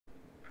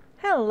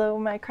Hello,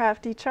 my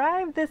crafty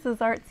tribe. This is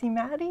Artsy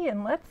Maddie,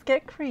 and let's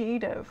get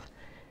creative.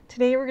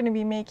 Today we're going to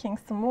be making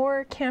some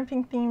more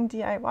camping themed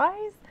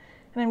DIYs,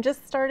 and I'm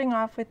just starting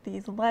off with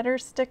these letter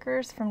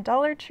stickers from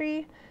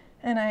DollarTree,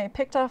 and I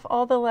picked off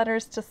all the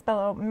letters to spell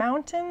out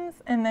mountains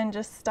and then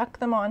just stuck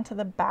them onto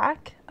the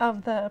back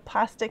of the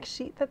plastic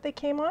sheet that they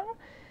came on.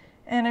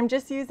 And I'm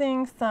just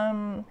using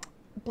some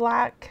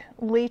black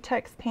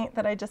latex paint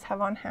that I just have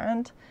on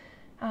hand.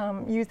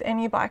 Use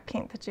any black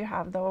paint that you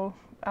have though.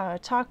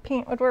 Chalk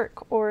paint would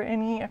work, or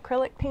any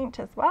acrylic paint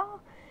as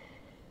well.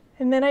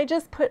 And then I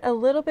just put a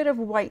little bit of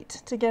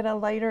white to get a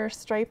lighter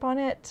stripe on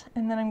it,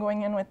 and then I'm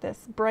going in with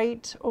this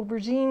bright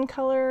aubergine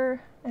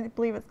color, I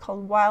believe it's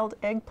called wild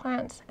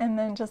eggplant, and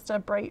then just a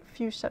bright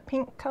fuchsia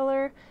pink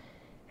color.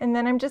 And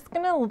then I'm just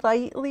gonna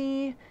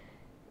lightly,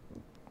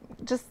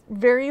 just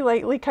very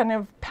lightly kind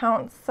of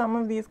pounce some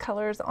of these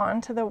colors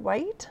onto the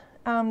white.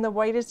 The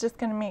white is just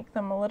going to make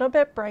them a little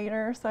bit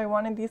brighter, so I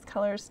wanted these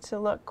colors to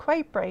look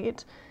quite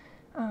bright.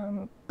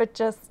 But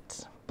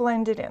just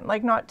blend it in,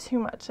 like not too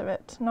much of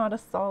it, not a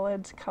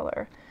solid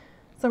color.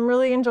 So I'm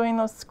really enjoying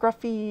those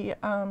scruffy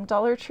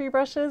DollarTree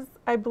brushes.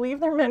 I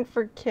believe they're meant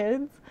for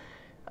kids.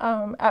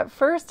 At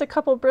first a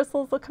couple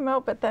bristles will come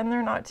out, but then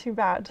they're not too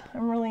bad.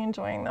 I'm really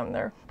enjoying them.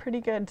 They're pretty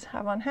good to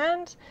have on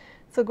hand.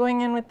 So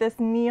going in with this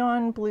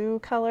neon blue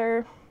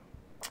color,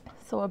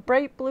 so a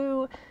bright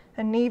blue,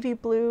 a navy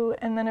blue,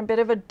 and then a bit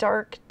of a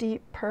dark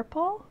deep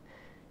purple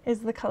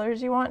is the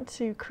colors you want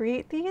to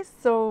create these.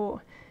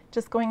 So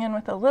just going in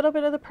with a little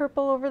bit of the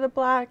purple over the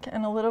black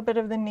and a little bit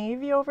of the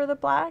navy over the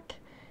black.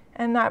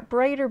 And that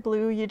brighter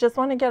blue, you just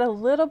want to get a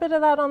little bit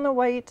of that on the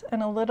white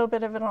and a little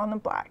bit of it on the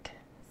black.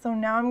 So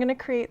now I'm going to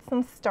create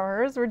some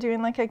stars. We're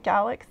doing like a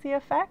galaxy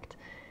effect.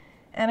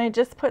 And I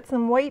just put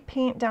some white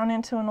paint down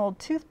into an old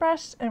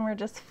toothbrush, and we're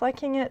just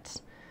flecking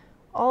it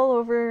all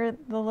over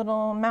the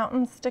little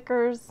mountain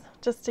stickers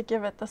just to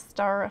give it the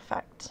star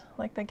effect,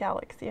 like the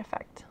galaxy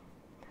effect.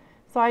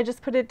 So I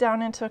just put it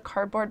down into a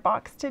cardboard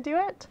box to do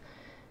it.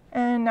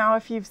 And now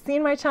if you've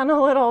seen my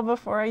channel at all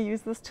before, I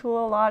use this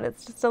tool a lot.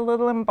 It's just a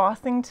little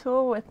embossing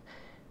tool with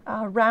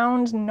a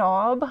round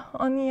knob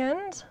on the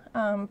end,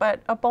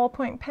 but a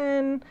ballpoint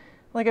pen,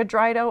 like a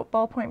dried out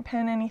ballpoint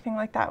pen, anything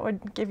like that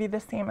would give you the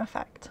same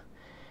effect.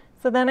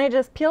 So then I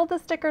just peeled the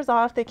stickers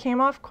off. They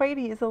came off quite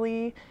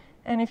easily.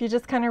 And if you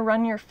just kind of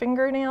run your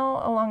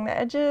fingernail along the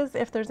edges,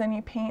 if there's any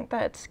paint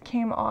that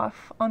came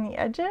off on the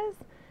edges,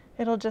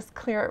 it'll just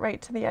clear it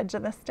right to the edge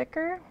of the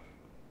sticker.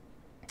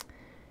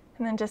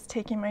 And then just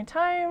taking my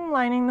time,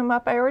 lining them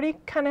up. I already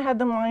kind of had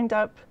them lined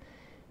up.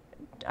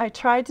 I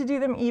tried to do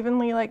them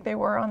evenly like they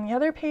were on the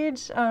other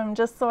page,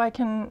 just so I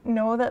can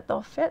know that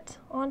they'll fit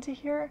onto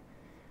here.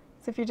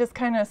 So if you just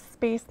kind of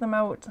space them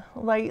out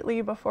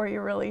lightly before you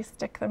really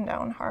stick them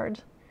down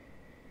hard.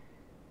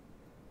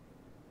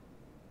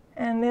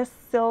 And this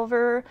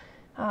silver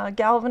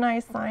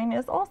galvanized sign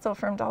is also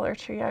from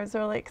DollarTree. I was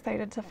really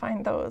excited to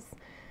find those.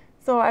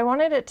 So I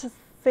wanted it to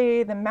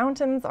say the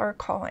mountains are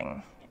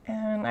calling.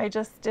 And I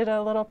just did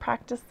a little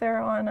practice there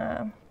on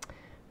a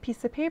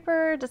piece of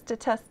paper just to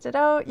test it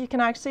out. You can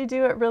actually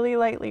do it really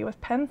lightly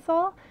with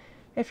pencil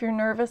if you're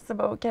nervous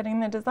about getting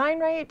the design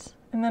right.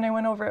 And then I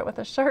went over it with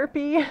a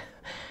Sharpie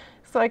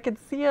so I could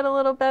see it a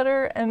little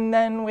better. And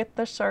then with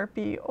the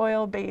Sharpie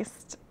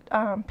oil-based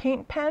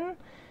paint pen.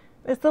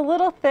 It's a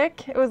little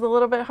thick. It was a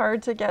little bit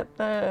hard to get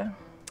the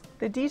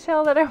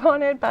detail that I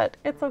wanted, but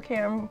it's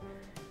okay.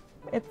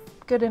 It's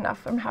good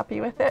enough. I'm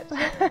happy with it.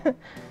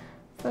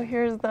 So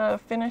here's the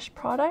finished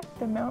product.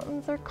 The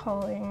mountains are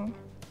calling.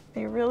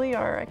 They really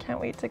are. I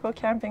can't wait to go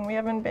camping. We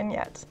haven't been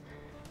yet.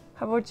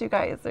 How about you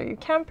guys? Are you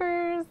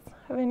campers?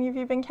 Have any of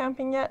you been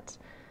camping yet?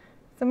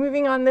 So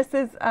moving on, this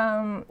is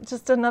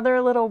just another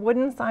little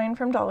wooden sign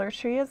from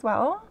DollarTree as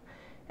well.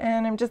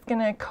 And I'm just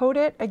gonna coat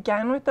it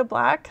again with the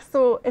black.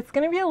 So it's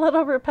gonna be a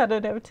little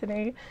repetitive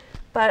today,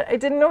 but I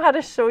didn't know how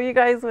to show you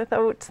guys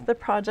without the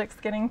projects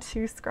getting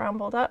too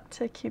scrambled up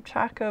to keep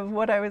track of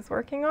what I was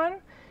working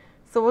on.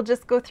 So we'll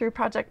just go through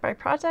project by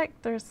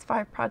project. There's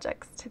 5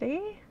 projects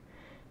today.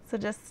 So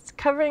just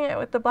covering it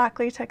with the black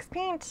latex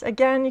paint.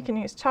 Again, you can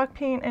use chalk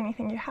paint,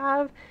 anything you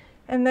have.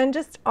 And then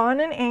just on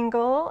an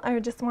angle, I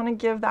just want to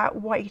give that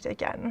white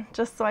again,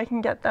 just so I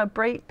can get that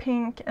bright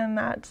pink and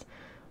that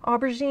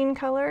aubergine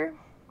color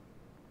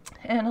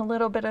and a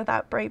little bit of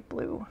that bright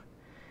blue.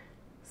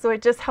 So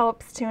it just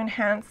helps to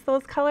enhance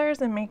those colors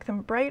and make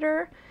them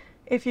brighter.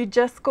 If you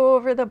just go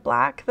over the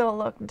black, they'll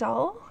look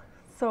dull.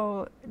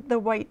 So the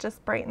white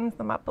just brightens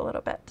them up a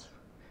little bit.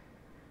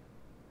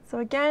 So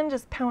again,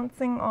 just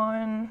pouncing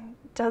on,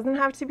 doesn't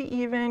have to be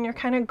even. You're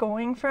kind of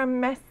going for a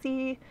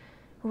messy,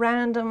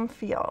 random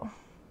feel.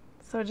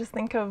 So just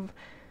think of,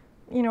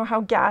 you know,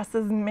 how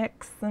gases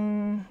mix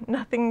and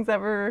nothing's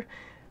ever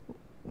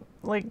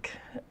like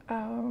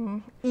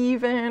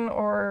even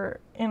or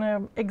in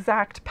an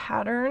exact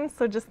pattern.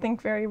 So just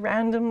think very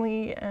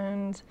randomly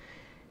and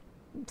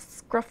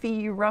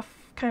scruffy, rough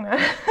kind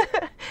of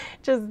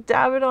just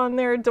dab it on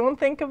there. Don't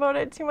think about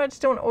it too much.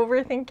 Don't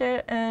overthink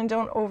it, and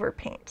don't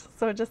overpaint.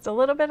 So just a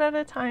little bit at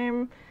a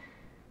time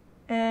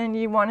and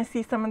you want to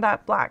see some of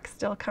that black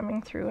still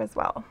coming through as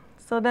well.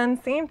 So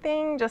then same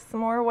thing, just some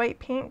more white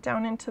paint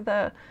down into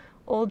the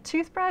old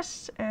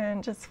toothbrush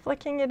and just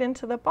flicking it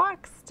into the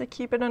box to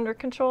keep it under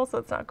control so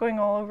it's not going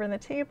all over the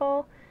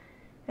table.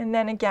 And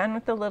then again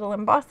with the little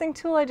embossing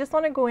tool, I just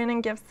want to go in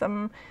and give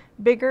some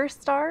bigger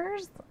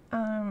stars.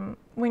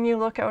 When you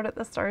look out at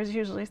the stars,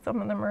 usually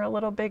some of them are a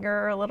little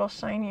bigger, a little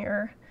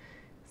shinier.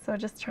 So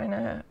just trying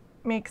to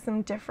make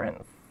some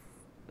difference,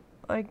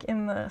 like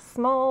in the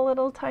small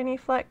little tiny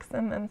flecks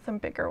and then some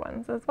bigger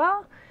ones as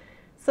well.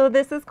 So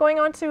this is going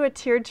onto a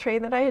tiered tray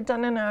that I had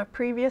done in a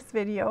previous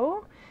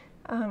video.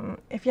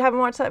 If you haven't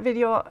watched that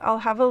video, I'll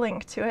have a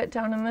link to it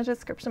down in the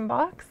description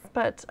box.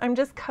 But I'm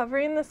just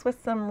covering this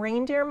with some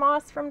reindeer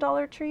moss from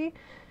DollarTree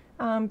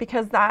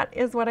because that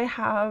is what I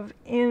have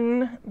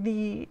in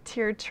the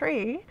tiered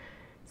tray.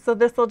 So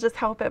this will just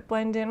help it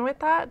blend in with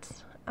that.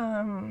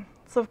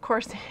 So of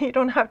course you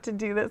don't have to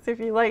do this if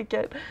you like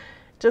it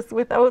just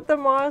without the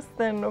moss,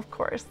 then of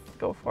course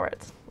go for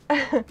it.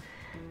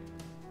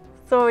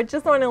 So I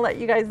just want to let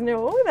you guys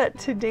know that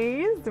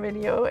today's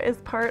video is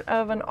part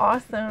of an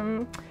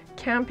awesome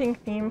camping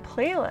theme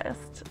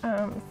playlist.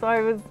 So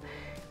I was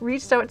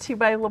reached out to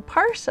by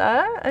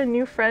LaParsha, a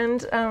new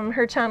friend.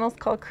 Her channel's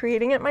called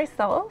Creating It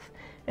Myself,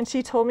 and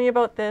she told me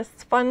about this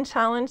fun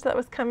challenge that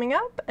was coming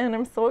up, and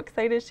I'm so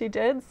excited she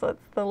did. So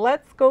it's the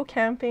Let's Go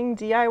Camping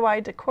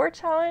DIY Decor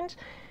Challenge.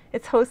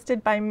 It's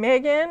hosted by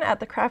Megan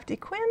at the Crafty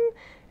Quinn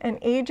and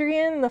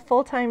Adrian, the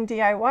full-time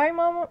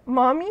DIY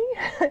mommy.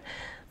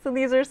 So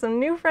these are some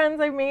new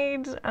friends I've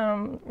made.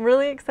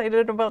 Really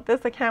excited about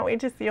this. I can't wait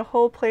to see a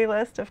whole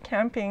playlist of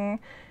camping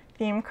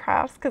theme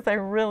crafts because I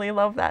really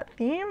love that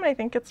theme. I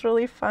think it's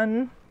really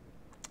fun,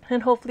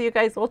 and hopefully you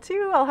guys will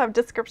too. I'll have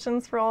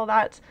descriptions for all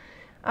that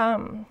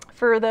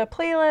for the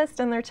playlist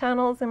and their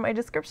channels in my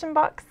description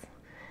box.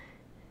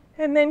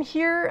 And then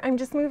here I'm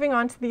just moving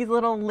on to these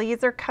little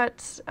laser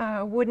cut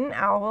wooden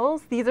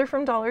owls. These are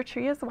from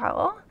DollarTree as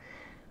well.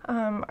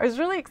 I was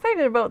really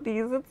excited about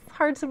these. It's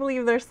hard to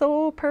believe they're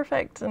so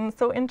perfect and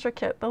so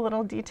intricate, the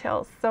little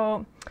details.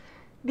 So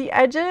the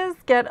edges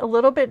get a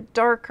little bit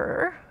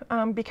darker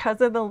because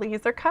of the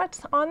laser cut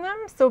on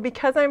them. So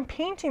because I'm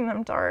painting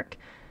them dark,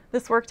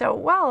 this worked out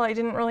well. I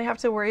didn't really have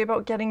to worry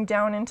about getting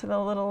down into the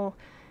little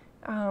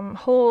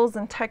holes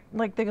and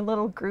like the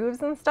little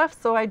grooves and stuff.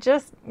 So I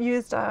just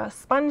used a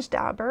sponge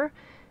dabber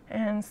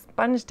and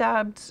sponge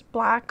dabbed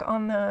black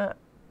on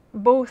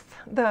both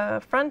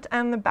the front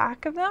and the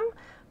back of them.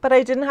 But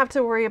I didn't have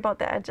to worry about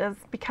the edges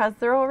because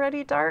they're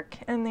already dark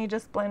and they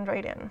just blend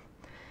right in.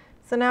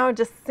 So now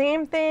just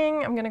same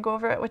thing, I'm going to go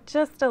over it with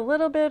just a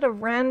little bit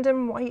of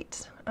random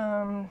white.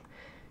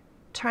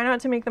 Try not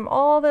to make them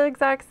all the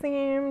exact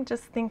same,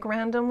 just think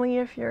randomly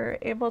if you're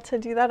able to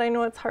do that. I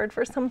know it's hard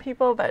for some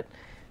people, but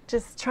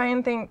just try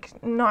and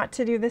think not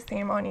to do the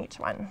same on each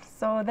one.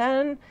 So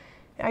then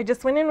I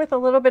just went in with a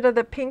little bit of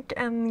the pink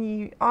and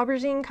the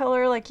aubergine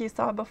color like you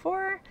saw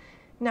before.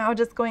 Now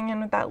just going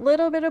in with that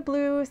little bit of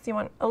blue, so you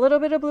want a little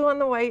bit of blue on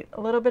the white,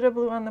 a little bit of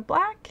blue on the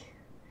black,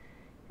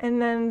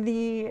 and then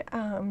the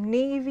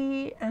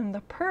navy and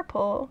the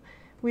purple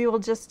we will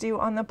just do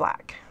on the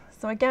black.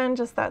 So again,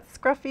 just that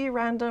scruffy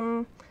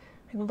random.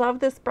 I love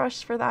this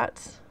brush for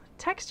that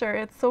texture.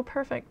 It's so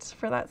perfect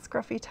for that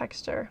scruffy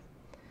texture.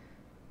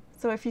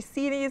 So if you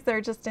see these, they're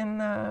just in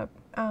the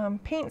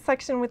paint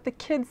section with the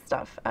kids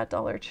stuff at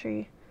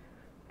DollarTree.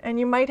 And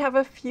you might have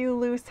a few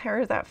loose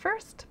hairs at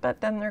first,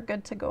 but then they're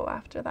good to go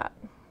after that.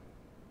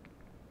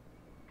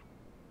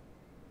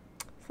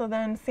 So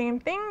then same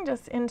thing,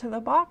 just into the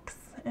box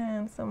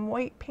and some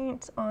white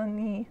paint on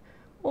the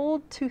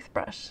old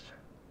toothbrush.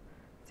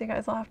 So you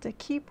guys will have to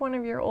keep one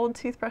of your old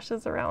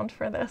toothbrushes around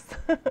for this.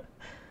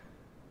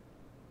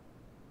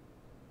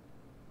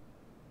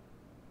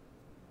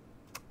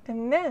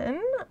 And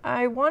then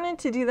I wanted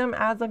to do them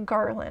as a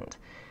garland.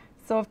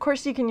 So of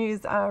course you can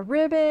use a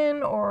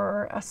ribbon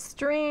or a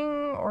string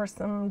or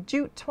some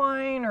jute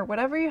twine or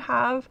whatever you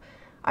have.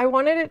 I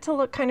wanted it to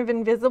look kind of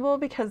invisible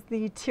because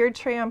the tiered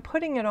tray I'm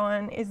putting it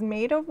on is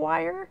made of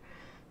wire.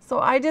 So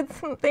I did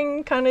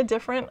something kind of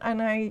different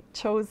and I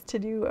chose to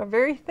do a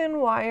very thin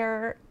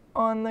wire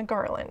on the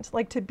garland,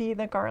 like to be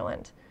the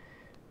garland.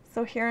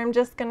 So here I'm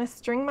just going to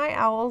string my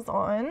owls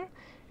on.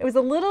 It was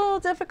a little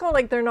difficult,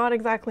 like they're not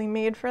exactly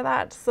made for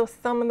that. So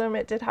some of them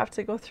it did have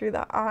to go through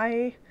the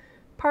eye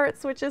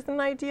parts, which isn't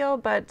ideal,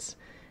 but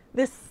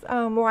this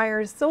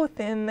wire is so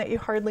thin that you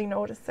hardly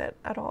notice it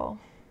at all.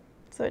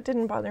 So it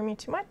didn't bother me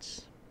too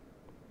much.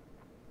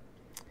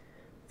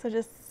 So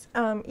just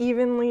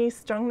evenly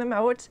strung them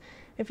out.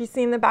 If you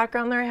see in the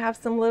background there, I have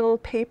some little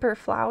paper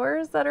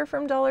flowers that are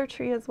from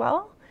DollarTree as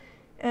well.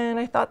 And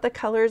I thought the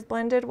colors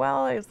blended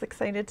well. I was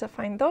excited to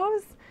find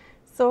those.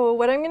 So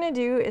what I'm going to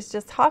do is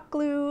just hot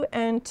glue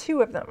and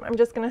 2 of them. I'm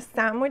just going to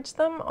sandwich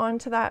them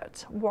onto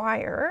that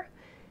wire.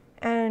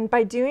 And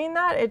by doing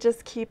that, it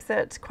just keeps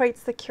it quite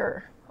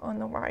secure on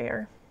the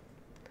wire.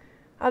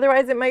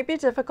 Otherwise, it might be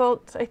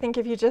difficult. I think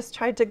if you just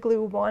tried to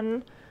glue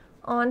one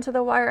onto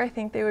the wire, I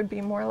think they would be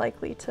more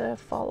likely to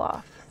fall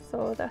off.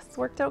 So this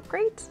worked out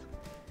great.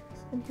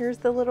 And here's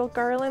the little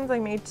garlands. I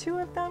made 2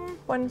 of them,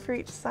 1 for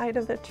each side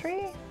of the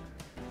tree.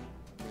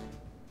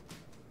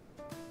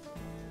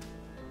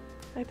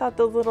 I thought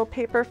those little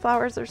paper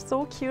flowers are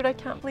so cute. I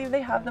can't believe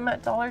they have them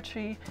at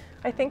DollarTree.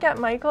 I think at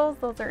Michael's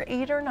those are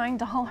 $8 or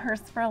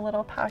 $9 for a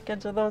little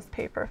package of those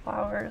paper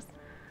flowers.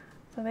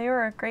 So they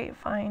were a great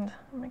find.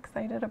 I'm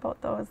excited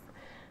about those.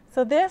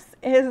 So this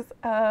is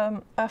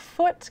a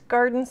foot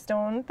garden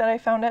stone that I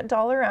found at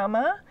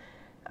Dollarama.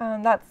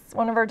 That's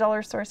one of our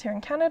dollar stores here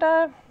in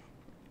Canada.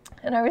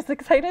 And I was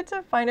excited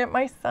to find it.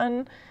 My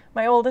son,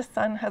 my oldest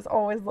son, has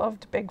always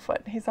loved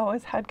Bigfoot. He's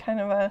always had kind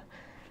of a,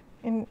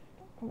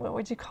 what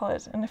would you call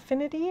it, an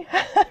affinity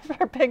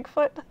for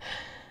Bigfoot.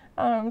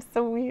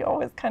 So we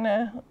always kind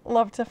of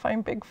love to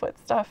find Bigfoot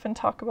stuff and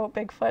talk about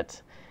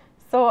Bigfoot.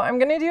 So I'm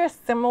going to do a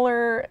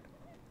similar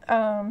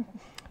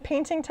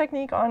painting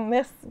technique on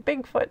this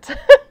Bigfoot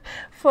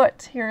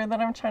foot here that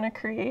I'm trying to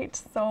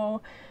create.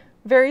 So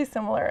very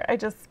similar. I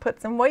just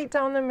put some white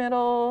down the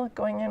middle,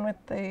 going in with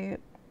the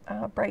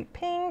bright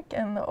pink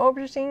and the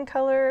aubergine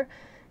color,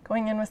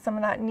 going in with some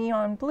of that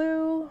neon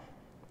blue.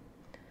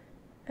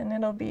 And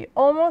it'll be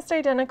almost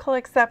identical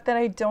except that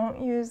I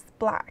don't use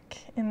black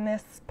in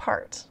this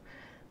part.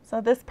 So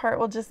this part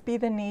will just be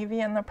the navy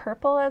and the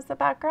purple as the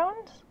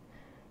background.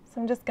 So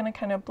I'm just going to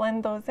kind of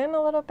blend those in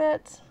a little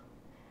bit.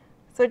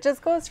 So it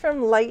just goes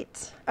from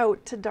light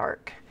out to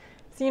dark.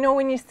 So you know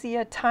when you see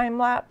a time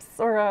lapse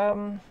or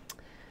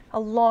a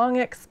long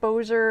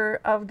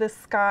exposure of the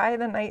sky,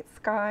 the night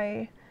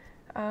sky,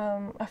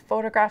 a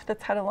photograph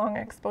that's had a long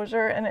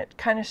exposure and it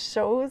kind of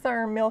shows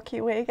our Milky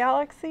Way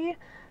galaxy.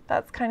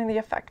 That's kind of the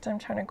effect I'm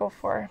trying to go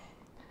for.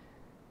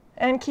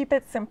 And keep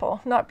it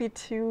simple, not be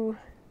too,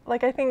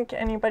 like I think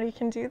anybody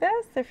can do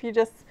this if you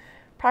just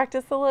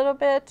practice a little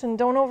bit and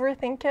don't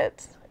overthink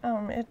it.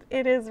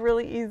 It is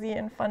really easy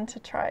and fun to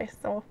try,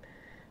 so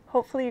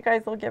hopefully you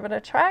guys will give it a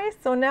try.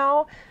 So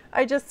now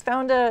I just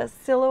found a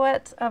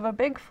silhouette of a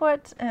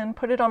Bigfoot and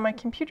put it on my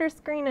computer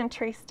screen and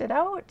traced it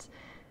out.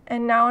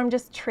 And now I'm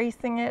just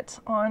tracing it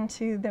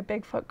onto the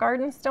Bigfoot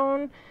garden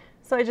stone.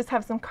 So I just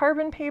have some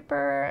carbon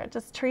paper,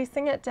 just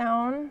tracing it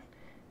down,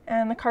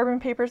 and the carbon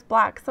paper is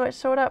black, so it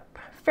showed up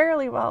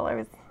fairly well. I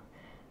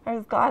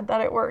was glad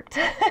that it worked.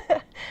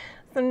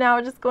 So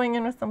now just going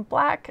in with some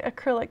black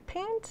acrylic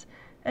paint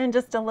and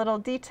just a little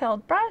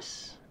detailed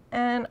brush.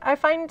 And I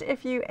find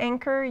if you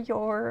anchor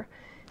your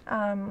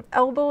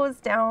elbows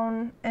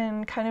down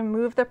and kind of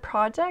move the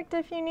project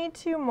if you need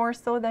to, more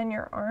so than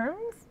your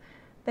arms,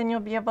 then you'll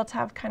be able to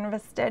have kind of a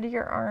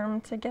steadier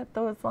arm to get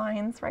those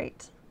lines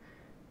right.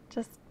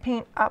 Just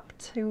paint up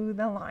to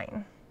the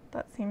line.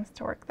 That seems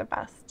to work the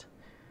best.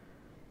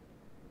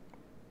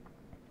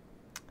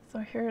 So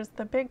here's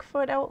the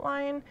Bigfoot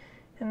outline.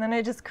 And then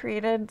I just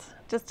created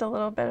just a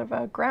little bit of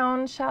a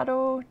ground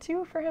shadow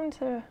too for him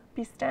to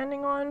be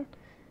standing on.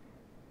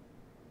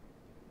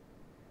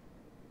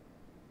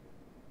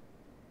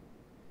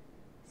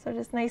 So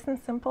just nice and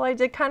simple. I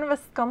did kind of a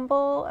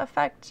scumble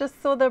effect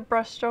just so the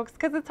brush strokes,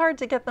 because it's hard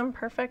to get them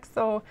perfect.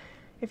 So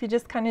if you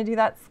just kind of do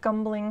that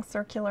scumbling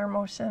circular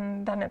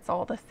motion, then it's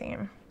all the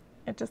same.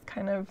 It just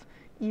kind of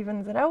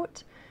evens it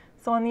out.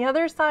 So on the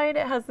other side,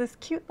 it has this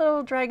cute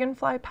little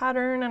dragonfly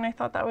pattern, and I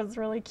thought that was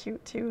really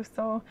cute too.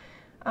 So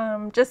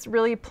just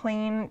really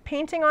plain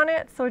painting on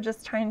it. So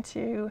just trying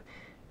to,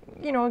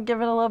 you know,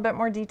 give it a little bit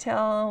more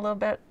detail, a little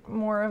bit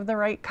more of the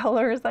right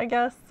colors, I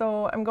guess.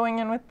 So I'm going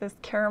in with this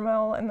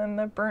caramel and then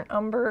the burnt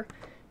umber,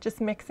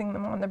 just mixing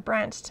them on the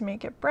branch to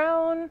make it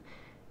brown.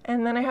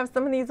 And then I have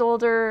some of these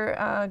older,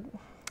 I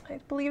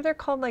believe they're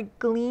called like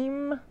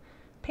gleam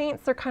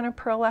paints. They're kind of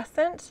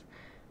pearlescent,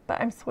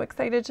 but I'm so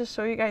excited to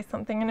show you guys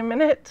something in a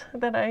minute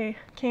that I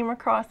came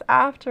across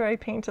after I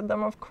painted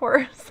them, of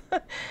course.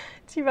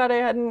 Too bad I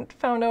hadn't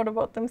found out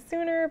about them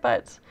sooner,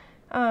 but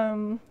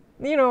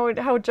you know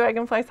how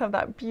dragonflies have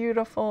that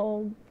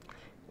beautiful,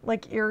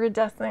 like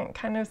iridescent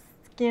kind of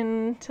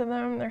skin to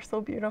them. They're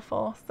so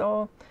beautiful.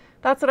 So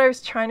that's what I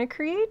was trying to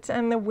create,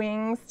 and the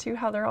wings too,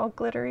 how they're all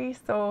glittery.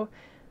 So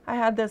I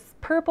had this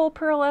purple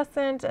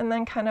pearlescent and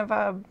then kind of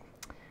a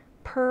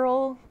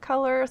pearl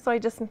color. So I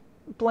just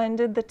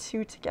blended the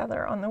two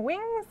together on the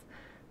wings.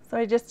 So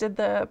I just did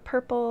the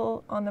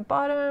purple on the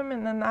bottom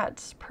and then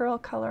that pearl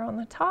color on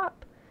the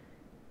top.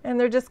 And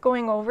they're just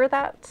going over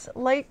that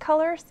light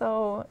color,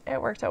 so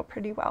it worked out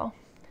pretty well.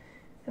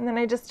 And then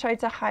I just tried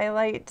to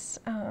highlight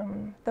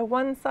the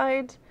one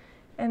side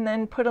and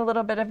then put a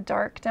little bit of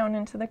dark down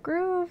into the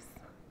grooves.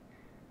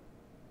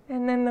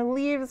 And then the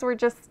leaves were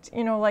just,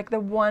 you know, like the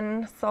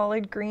one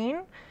solid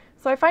green.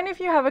 So I find if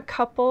you have a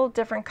couple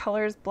different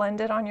colors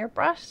blended on your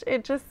brush,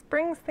 it just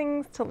brings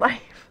things to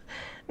life.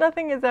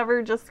 Nothing is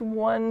ever just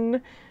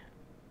one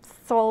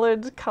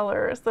solid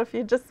color. So if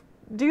you just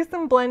do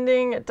some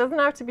blending, it doesn't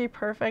have to be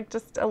perfect,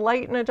 just a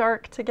light and a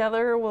dark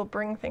together will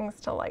bring things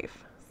to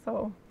life.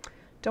 So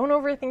don't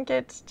overthink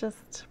it,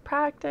 just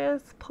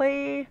practice,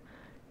 play,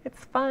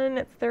 it's fun,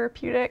 it's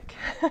therapeutic.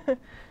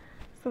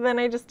 So then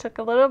I just took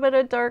a little bit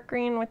of dark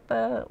green with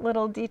the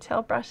little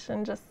detail brush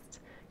and just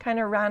kind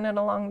of ran it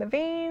along the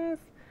veins.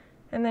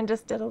 and then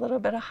just did a little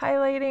bit of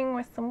highlighting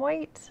with some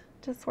white,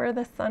 just where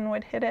the sun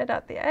would hit it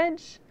at the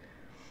edge.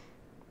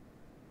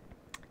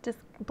 Just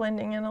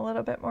blending in a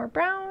little bit more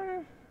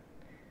brown.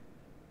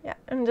 Yeah,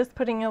 and just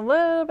putting a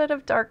little bit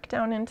of dark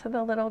down into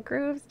the little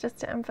grooves just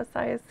to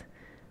emphasize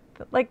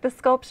that, like, the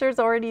sculpture's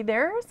already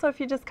there, so if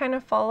you just kind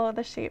of follow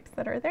the shapes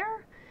that are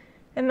there.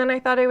 And then I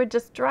thought I would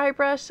just dry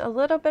brush a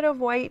little bit of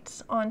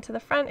white onto the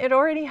front. It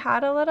already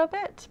had a little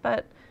bit,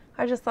 but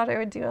I just thought I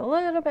would do a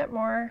little bit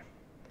more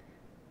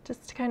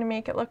just to kind of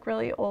make it look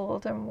really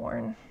old and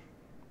worn.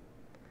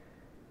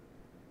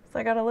 So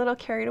I got a little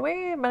carried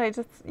away, but I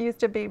just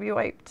used a baby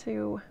wipe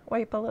to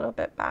wipe a little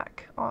bit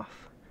back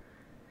off.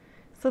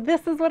 So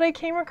this is what I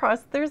came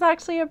across. There's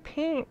actually a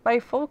paint by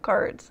Folk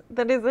Art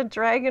that is a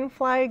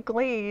dragonfly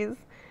glaze,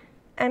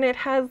 and it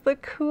has the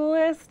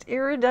coolest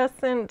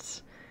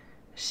iridescent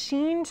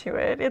sheen to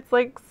it. It's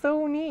like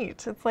so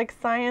neat. It's like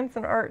science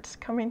and art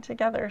coming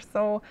together.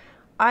 So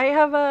I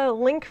have a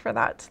link for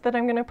that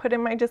I'm going to put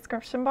in my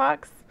description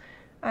box,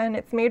 and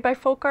it's made by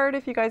Folk Art.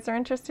 If you guys are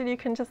interested, you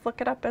can just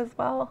look it up as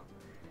well.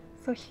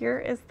 So here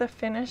is the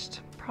finished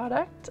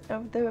product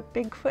of the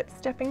Bigfoot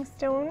stepping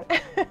stone.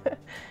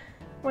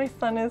 My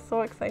son is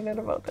so excited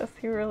about this.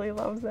 He really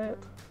loves it.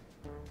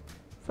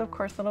 So of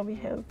course it'll be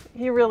his.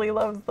 He really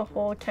loves the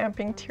whole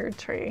camping tiered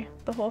tray.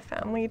 The whole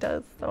family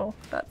does, so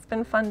that's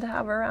been fun to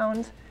have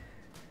around.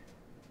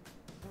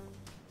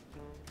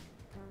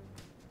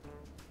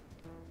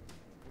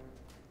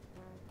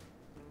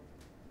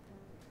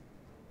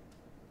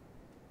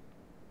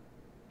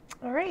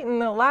 All right, and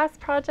the last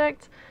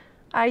project,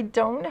 I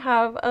don't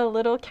have a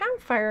little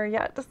campfire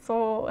yet,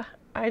 so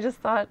I just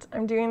thought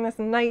I'm doing this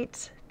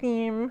night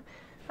theme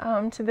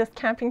to this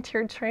camping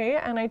tiered tray,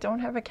 and I don't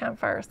have a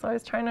campfire, so I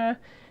was trying to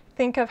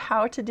think of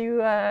how to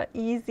do a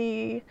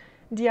easy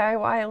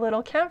DIY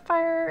little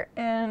campfire,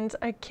 and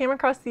I came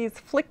across these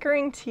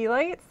flickering tea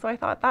lights, so I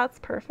thought that's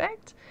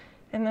perfect.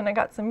 And then I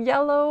got some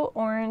yellow,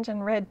 orange,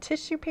 and red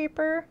tissue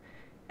paper,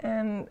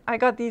 and I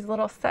got these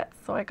little sets,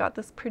 so I got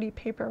this pretty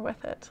paper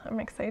with it.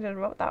 I'm excited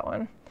about that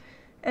one.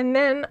 And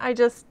then I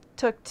just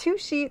took 2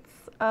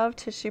 sheets of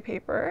tissue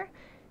paper,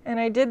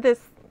 and I did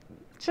this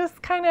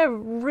just kind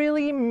of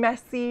really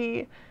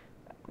messy,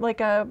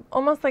 like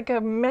almost like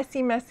a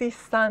messy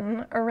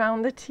sun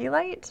around the tea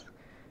light,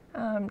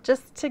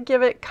 just to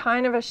give it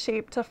kind of a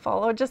shape to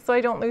follow, just so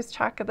I don't lose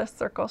track of the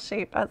circle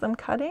shape as I'm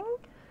cutting.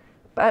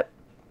 But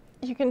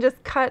you can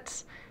just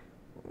cut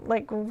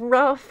like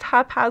rough,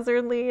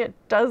 haphazardly. It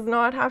does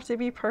not have to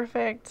be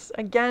perfect.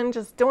 Again,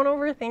 just don't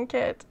overthink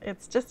it.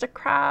 It's just a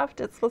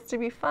craft. It's supposed to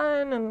be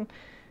fun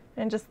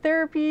and just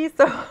therapy.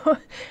 So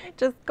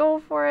just go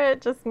for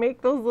it. Just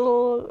make those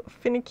little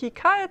finicky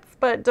cuts,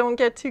 but don't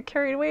get too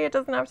carried away. It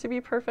doesn't have to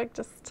be perfect.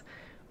 Just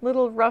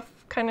little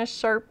rough, kind of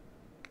sharp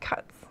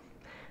cuts.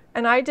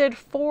 And I did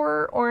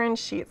 4 orange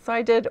sheets. So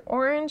I did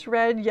orange,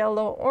 red,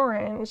 yellow,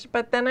 orange,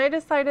 but then I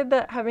decided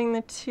that having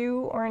the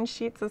 2 orange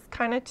sheets is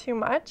kind of too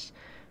much.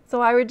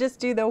 So I would just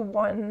do the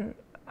one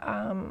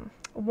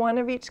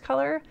of each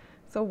color.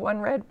 So 1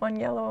 red, 1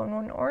 yellow, and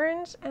 1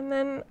 orange. And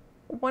then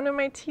one of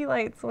my tea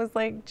lights was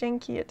like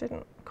janky. It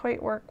didn't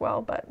quite work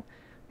well, but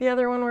the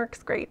other one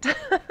works great.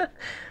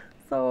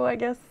 So I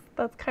guess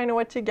that's kind of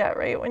what you get,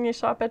 right? When you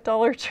shop at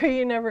DollarTree,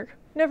 you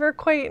never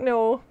quite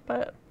know,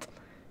 but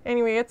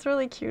anyway, it's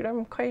really cute.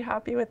 I'm quite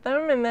happy with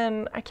them. And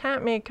then I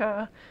can't make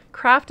a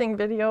crafting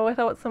video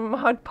without some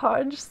Mod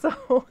Podge.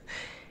 So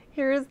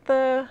here's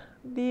the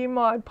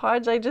Mod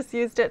Podge. I just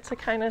used it to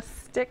kind of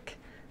stick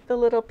the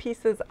little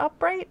pieces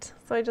upright.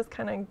 So I just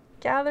kind of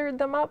gathered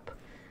them up.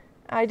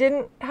 I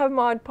didn't have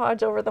Mod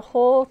Podge over the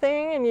whole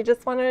thing, and you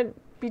just want to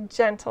be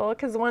gentle,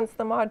 because once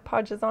the Mod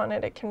Podge is on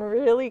it, it can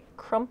really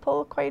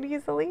crumple quite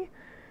easily.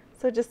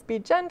 So just be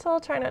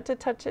gentle, try not to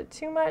touch it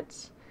too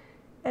much.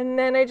 And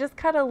then I just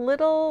cut a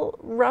little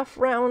rough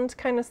round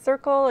kind of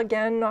circle,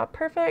 again, not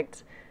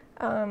perfect,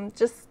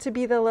 just to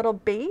be the little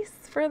base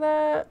for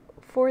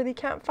the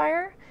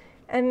campfire.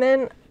 And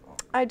then,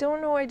 I don't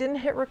know, I didn't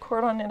hit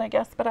record on it, I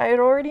guess, but I had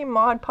already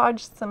Mod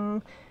Podged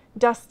some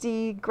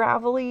dusty,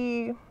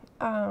 gravelly,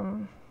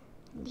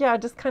 yeah,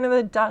 just kind of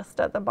the dust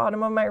at the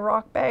bottom of my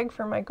rock bag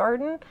for my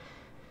garden.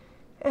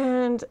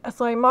 And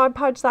so I Mod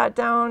Podged that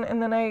down,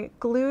 and then I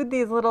glued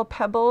these little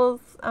pebbles,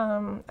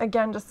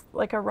 again, just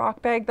like a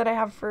rock bag that I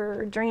have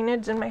for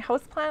drainage in my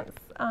houseplants,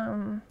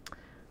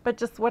 but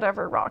just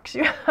whatever rocks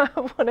you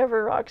have,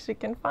 whatever rocks you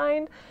can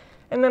find.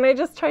 And then I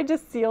just tried to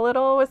seal it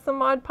all with some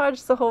Mod Podge,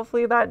 so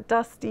hopefully that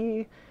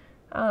dusty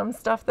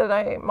stuff that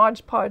I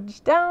Mod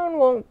Podged down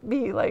won't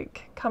be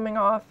like coming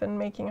off and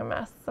making a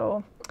mess.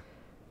 So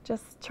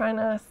just trying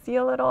to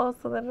seal it all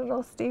so that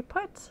it'll stay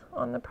put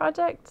on the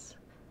project.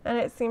 And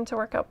it seemed to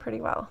work out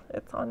pretty well.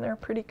 It's on there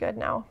pretty good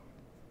now.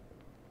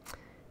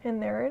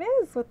 And there it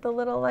is with the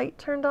little light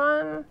turned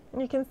on.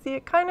 You can see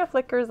it kind of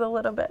flickers a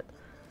little bit.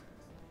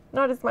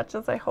 Not as much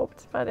as I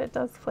hoped, but it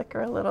does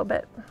flicker a little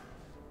bit.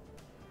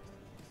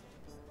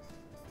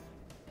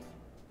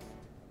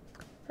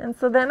 And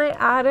so then I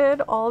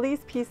added all these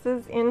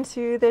pieces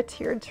into the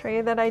tiered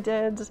tray that I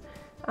did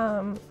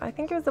I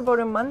think it was about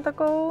a month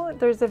ago.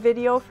 There's a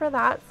video for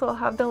that, so I'll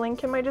have the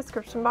link in my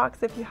description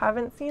box if you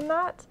haven't seen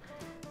that.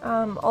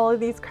 All of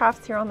these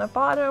crafts here on the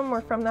bottom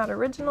were from that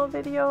original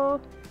video.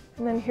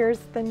 And then here's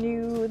the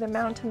new "The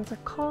Mountains Are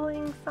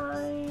Calling"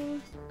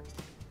 sign.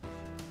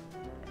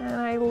 And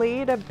I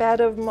laid a bed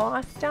of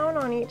moss down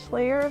on each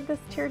layer of this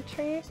tiered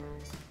tray.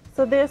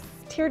 So this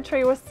tiered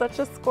tray was such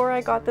a score.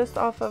 I got this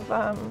off of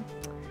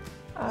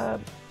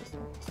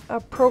a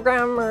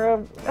program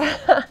or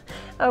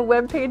a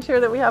web page here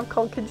that we have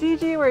called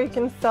Kijiji, where you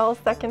can sell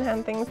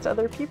secondhand things to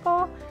other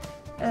people.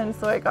 And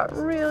so I got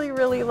really,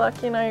 really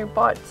lucky, and I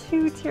bought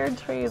 2 tiered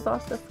trays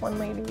off this one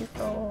lady.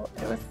 So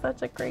it was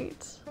such a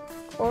great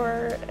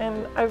score.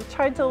 And I've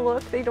tried to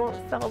look, they don't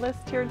sell this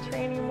tiered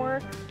tray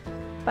anymore,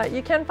 but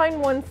you can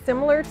find one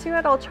similar to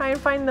it. I'll try and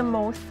find the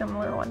most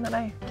similar one that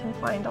I can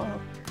find.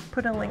 I'll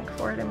put a link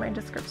for it in my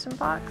description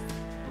box.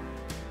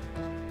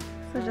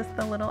 So just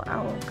the little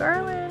owl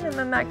garland, and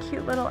then that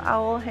cute little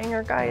owl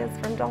hanger guy is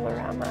from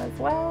Dollarama as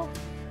well.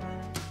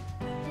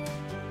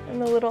 And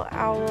the little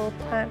owl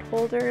plant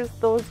holders,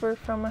 those were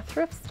from a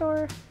thrift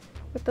store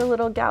with the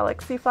little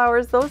galaxy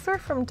flowers. Those were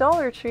from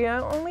DollarTree. I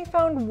only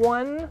found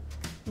one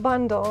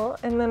bundle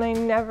and then I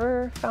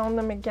never found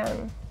them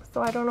again.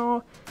 So I don't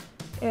know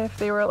if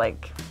they were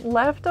like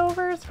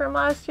leftovers from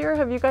last year.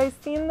 Have you guys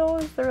seen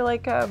those? They're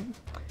like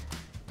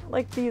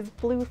these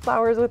blue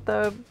flowers with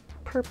the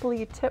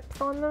purpley tips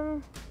on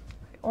them.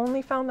 I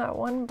only found that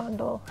one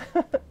bundle.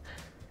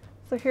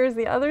 So here's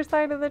the other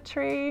side of the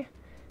tray.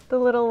 The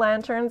little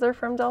lanterns are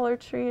from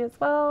DollarTree as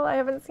well. I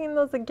haven't seen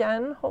those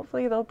again.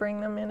 Hopefully they'll bring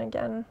them in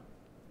again.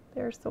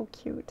 They're so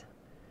cute.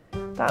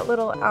 That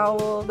little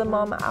owl, the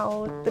mama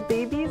owl with the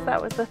babies, that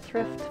was a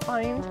thrift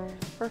find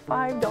for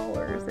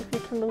 $5, if you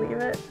can believe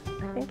it.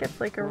 I think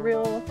it's like a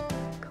real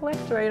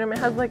collector item. It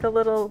has like a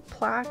little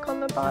plaque on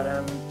the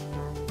bottom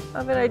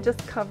of it. I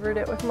just covered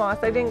it with moss.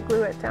 I didn't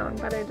glue it down,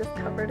 but I just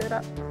covered it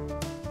up.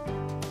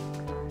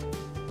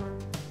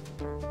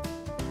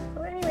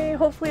 So anyway,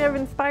 hopefully I've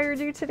inspired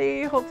you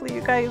today. Hopefully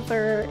you guys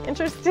are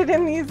interested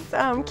in these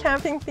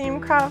camping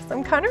theme crafts.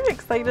 I'm kind of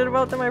excited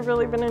about them. I've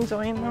really been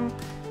enjoying them.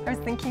 I was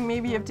thinking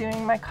maybe of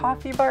doing my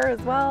coffee bar as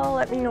well.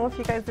 Let me know if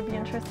you guys would be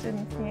interested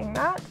in seeing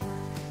that.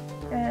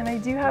 And I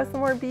do have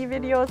some more bee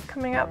videos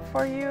coming up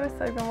for you,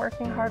 so I've been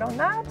working hard on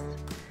that.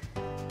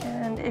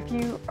 And if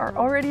you are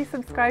already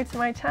subscribed to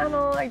my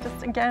channel, I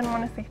just again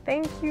want to say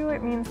thank you.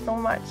 It means so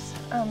much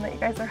that you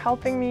guys are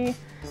helping me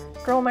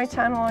grow my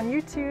channel on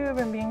YouTube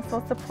and being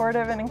so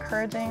supportive and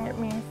encouraging. It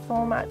means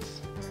so much.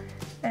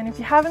 And if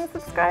you haven't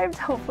subscribed,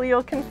 hopefully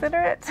you'll consider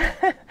it.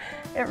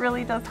 It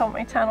really does help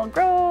my channel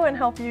grow and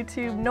help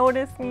YouTube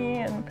notice me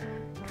and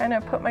kind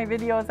of put my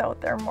videos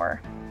out there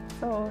more.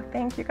 So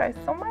thank you guys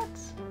so much.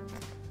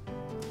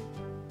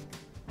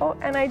 Oh,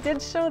 and I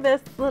did show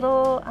this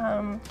little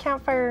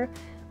campfire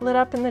lit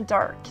up in the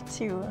dark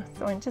too.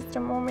 So in just a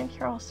moment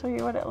here, I'll show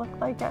you what it looked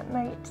like at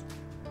night.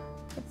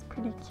 It's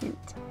pretty cute.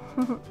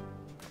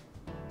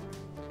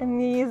 And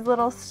these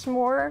little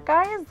s'more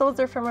guys, those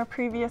are from a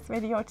previous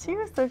video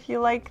too. So if you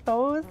like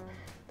those,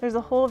 there's a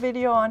whole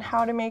video on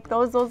how to make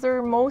those. Those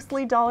are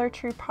mostly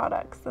DollarTree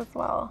products as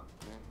well.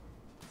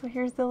 So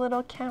here's the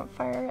little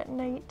campfire at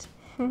night.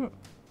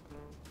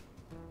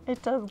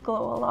 It does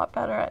glow a lot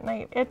better at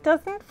night. It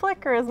doesn't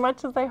flicker as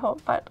much as I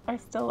hope, but I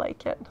still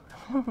like it.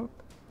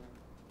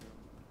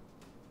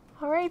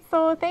 Alright,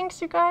 so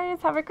thanks you guys.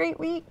 Have a great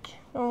week,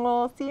 and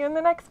we'll see you in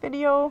the next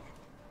video.